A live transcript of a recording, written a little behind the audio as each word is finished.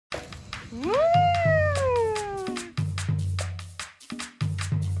Oh,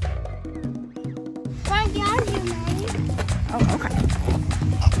 okay.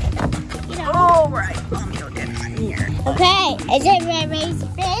 All right, Mommy will get on here. Okay, is it ready to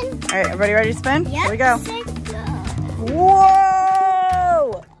spin? All right, everybody ready to spin? Yep. Here we go. Let's go.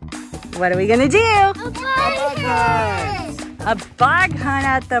 Whoa! What are we gonna do? A bug hunt. A bug hunt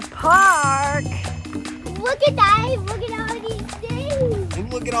at the park. Look at that! Look at all these things.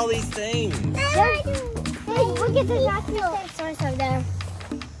 Look at all these things. Hey, look at the Stegosaurus over there.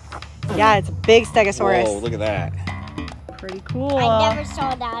 Yeah, it's a big Stegosaurus. Whoa, look at that. Pretty cool. I never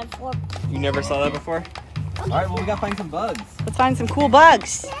saw that before. You never saw that before? All right, well, we gotta find some bugs. Let's find some cool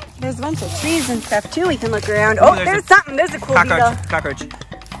bugs. There's a bunch of trees and stuff too we can look around. Oh, there's something. There's a cool beetle. Cockroach.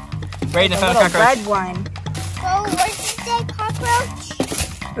 Brayden, I A found a little cockroach. red one. Oh, what did you say, cockroach?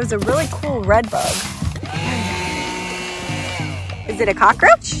 It was a really cool red bug. Is it a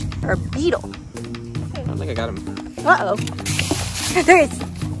cockroach or a beetle? I don't think I got him. Uh-oh. There it is.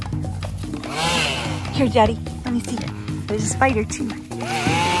 Here, Daddy. Let me see. There's a spider too. Did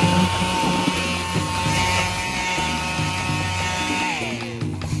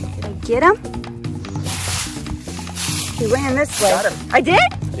I get him? He ran this way. Got him. I did?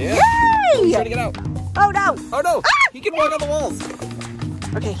 Yeah. Yay! He's trying to get out. Oh no! Oh no! Ah! He can walk on the walls.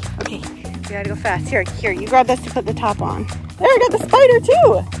 Okay, okay. We gotta go fast. Here, you grab this to put the top on. There, I got the spider too.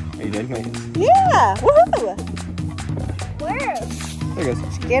 Oh, you did? Wait. Yeah! Woohoo! Where? There he goes.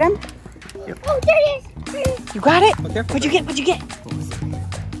 Did you get him? Yep. Oh, there it is. There it is. You got it? Oh, careful. What'd you get? What'd you get?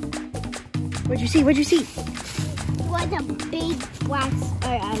 What'd you see? What'd you see? It was a big black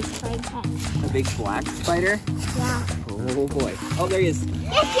spider. A big black spider? Yeah. Oh boy. Oh, there he is.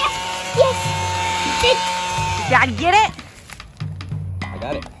 Yes, yes, yes. Dad, get it? I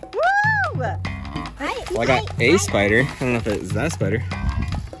got it. Woo! Well, I got a spider. I don't know if it is that spider.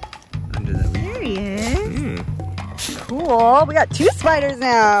 Under that leaf. There he is. Cool. We got 2 spiders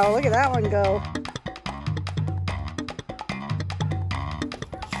now. Look at that one go.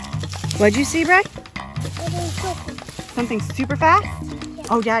 What'd you see, Brad? Something super fast? Yeah.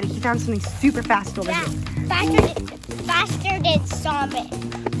 Oh, Daddy, he found something super fast over Yeah. here. Faster than Sonic.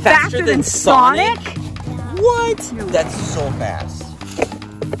 Faster than Sonic? What? That's so fast.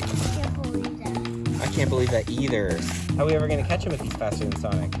 Can't believe that. I can't believe that either. How are we ever going to catch him if he's faster than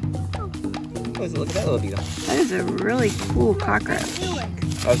Sonic? Oh, look at that little beetle. That is a really cool cockroach.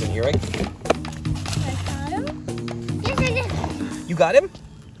 That was an Earwig. I got him. Yes, I did. You got him?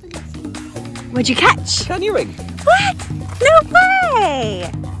 What'd you catch? I got an Earwig. What? No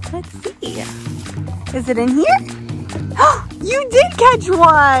way! Let's see. Is it in here? You did catch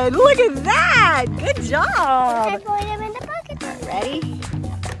one! Look at that! Good I job! put him in the bucket. Ready?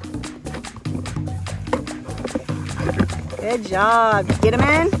 Good job. Get him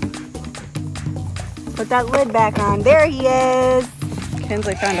in. Put that lid back on. There he is.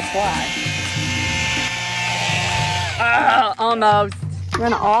 Kinsley found a fly. Oh, almost. You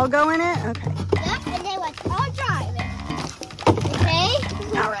want to all go in it? Okay. Yep, and then let's all drive it. Okay?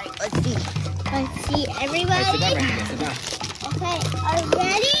 All right, let's see. Let's see, everybody. Okay, are you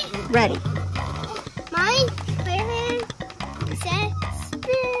ready? Ready. Mine, Spider-Man, set,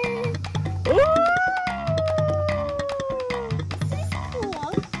 spin. Ooh. This is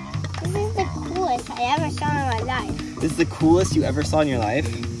cool. This is the coolest I ever saw in my life. This is the coolest you ever saw in your life?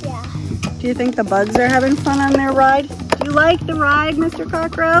 Yeah. Do you think the bugs are having fun on their ride? Do you like the ride, Mr.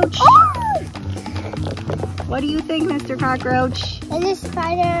 Cockroach? Oh! What do you think, Mr. Cockroach? And the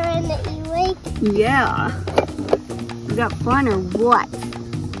spider and the Earwig. Yeah. You got fun or what?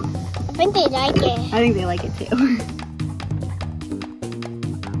 I think they like it. I think they like it too.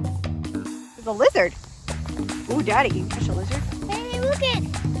 There's a lizard. Ooh, Daddy, you catch a lizard? Hey, look at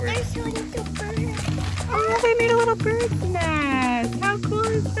there's a little bird. Oh, they made a little bird's nest. How cool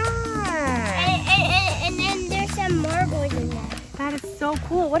is that? And then there's some marbles in there. That is so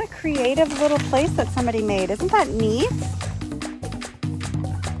cool. What a creative little place that somebody made. Isn't that neat?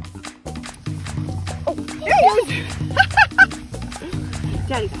 Oh, there he goes.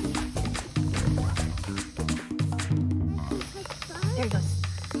 Daddy got him. There he goes.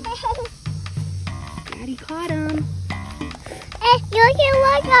 Daddy caught him. Hey, you can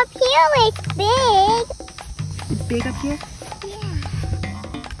look up here. It's big. It's big up here? Yeah.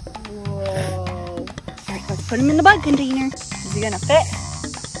 Whoa. All right, let's put him in the bug container. Is he gonna fit?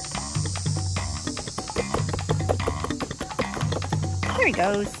 There he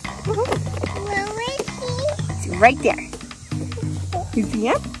goes. Woohoo. Where is He's right there. You see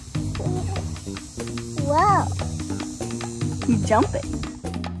him? he? Whoa. He's jumping.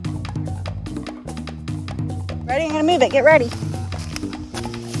 Ready? I'm gonna move it. Get ready.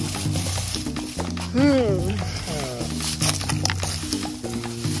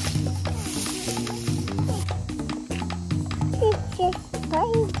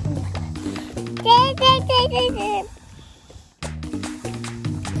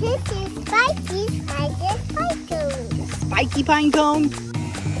 Spiky pine cone?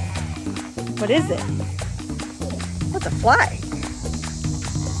 What is it? What's a fly?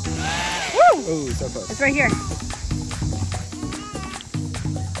 Woo! Ooh, so close. It's right here.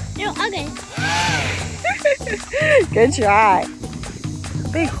 No, okay. Good try.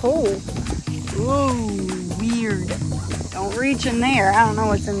 Big hole. Whoa, weird. Don't reach in there. I don't know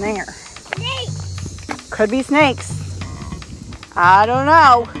what's in there. Snake. Could be snakes. I don't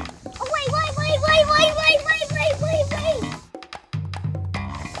know. Oh, wait.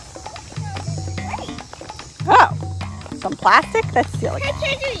 Oh, some plastic? That's silly.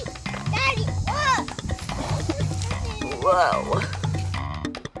 Daddy, look. Whoa.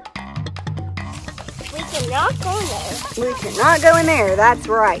 We cannot go there. We cannot go in there. That's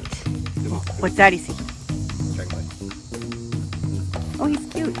right. What's Daddy see? Dragonfly. Oh, he's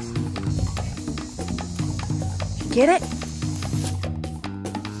cute. Get it?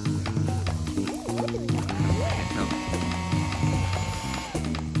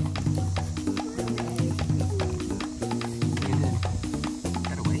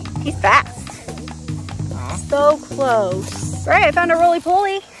 He's fast. Aw. So close. Right, I found a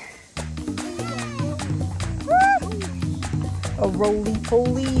roly-poly. A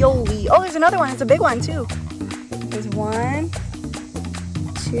roly-poly-oly. Oh, there's another one. It's a big one, too. There's one,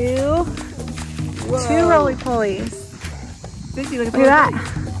 two, two roly-polies. Vicky, look Look at that.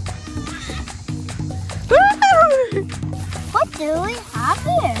 Woo! What do we have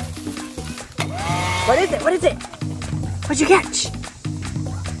here? What is it? What is it? What'd you catch?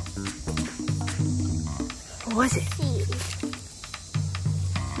 What was it?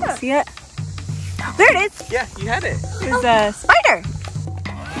 See it? Oh, there it is. Yeah, you had it. There's a spider.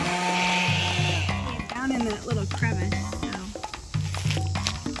 He's down in that little crevice, so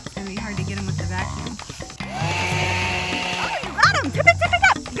it's gonna be hard to get him with the vacuum. Oh, you got him! Tip it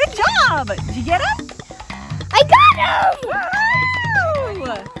up! Good job! Did you get him? I got him!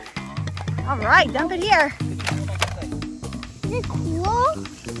 Woo! All right, dump it here. Is it cool?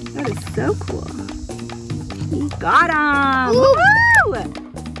 That is so cool. You got him! Ooh. Woo!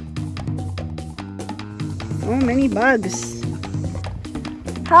 So many bugs.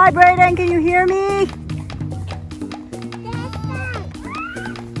 Hi, Brayden, can you hear me?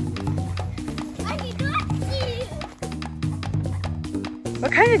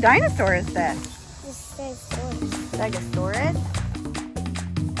 What kind of dinosaur is this? Stegosaurus?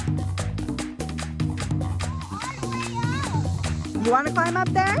 You want to climb up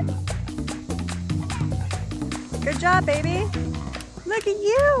there? Good job, baby. Look at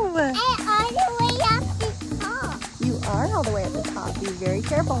you. all the way up the top. You are all the way at the top. Be very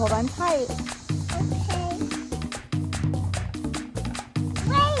careful. Hold on tight. Okay.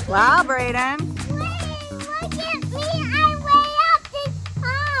 Wait, Wow, Brayden. look at me. I'm way up the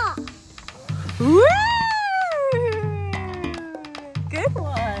top. Woo! Good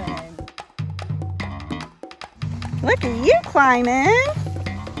one. Look at you climbing.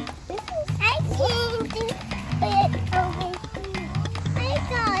 I can't do it over here. I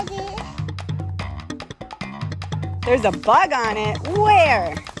got it. There's a bug on it.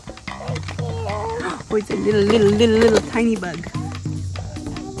 Where? Right here. Oh, it's a little tiny bug.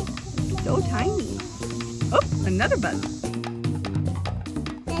 So tiny. Oh, another bug.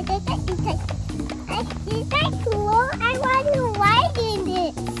 Is that cool? I want to ride in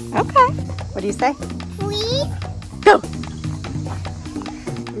it. Okay. What do you say? Please? Go.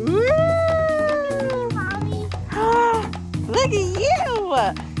 Woo! Mommy. Look at you.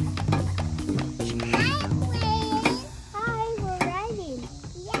 I'm riding.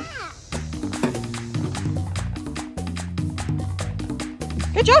 Yeah.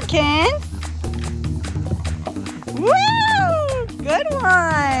 Good job, Ken. Woo! Good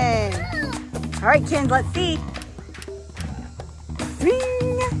one. All right, Ken, let's see.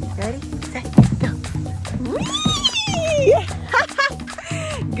 Ring. Ready, set, go. Whee!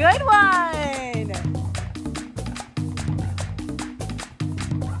 Good one.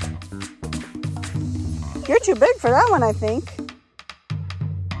 You're too big for that one, I think.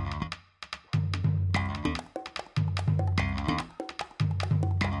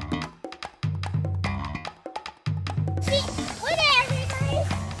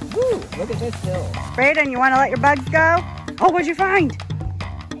 Woo, look at this hill. Brayden, you want to let your bugs go? Oh, what'd you find?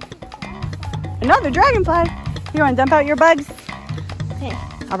 Another dragonfly. You want to dump out your bugs? Okay.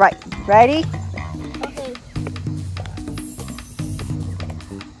 All right, ready? Okay.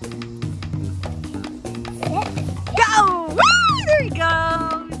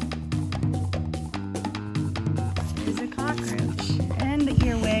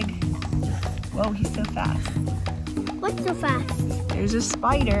 Whoa, he's so fast. What's so fast? There's a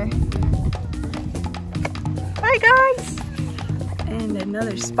spider. Hi, guys. And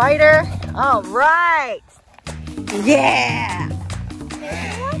another spider. All right. Yeah.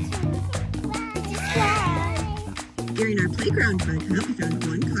 During our playground bug hunt, we found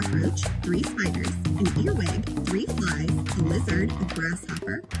 1 cockroach, 3 spiders, an earwig, 3 flies, a lizard, a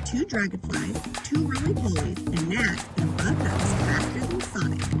grasshopper, 2 dragonflies, 2 roly-polies, a gnat, and a bug that was faster than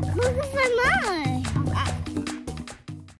Sonic. Look at my mom.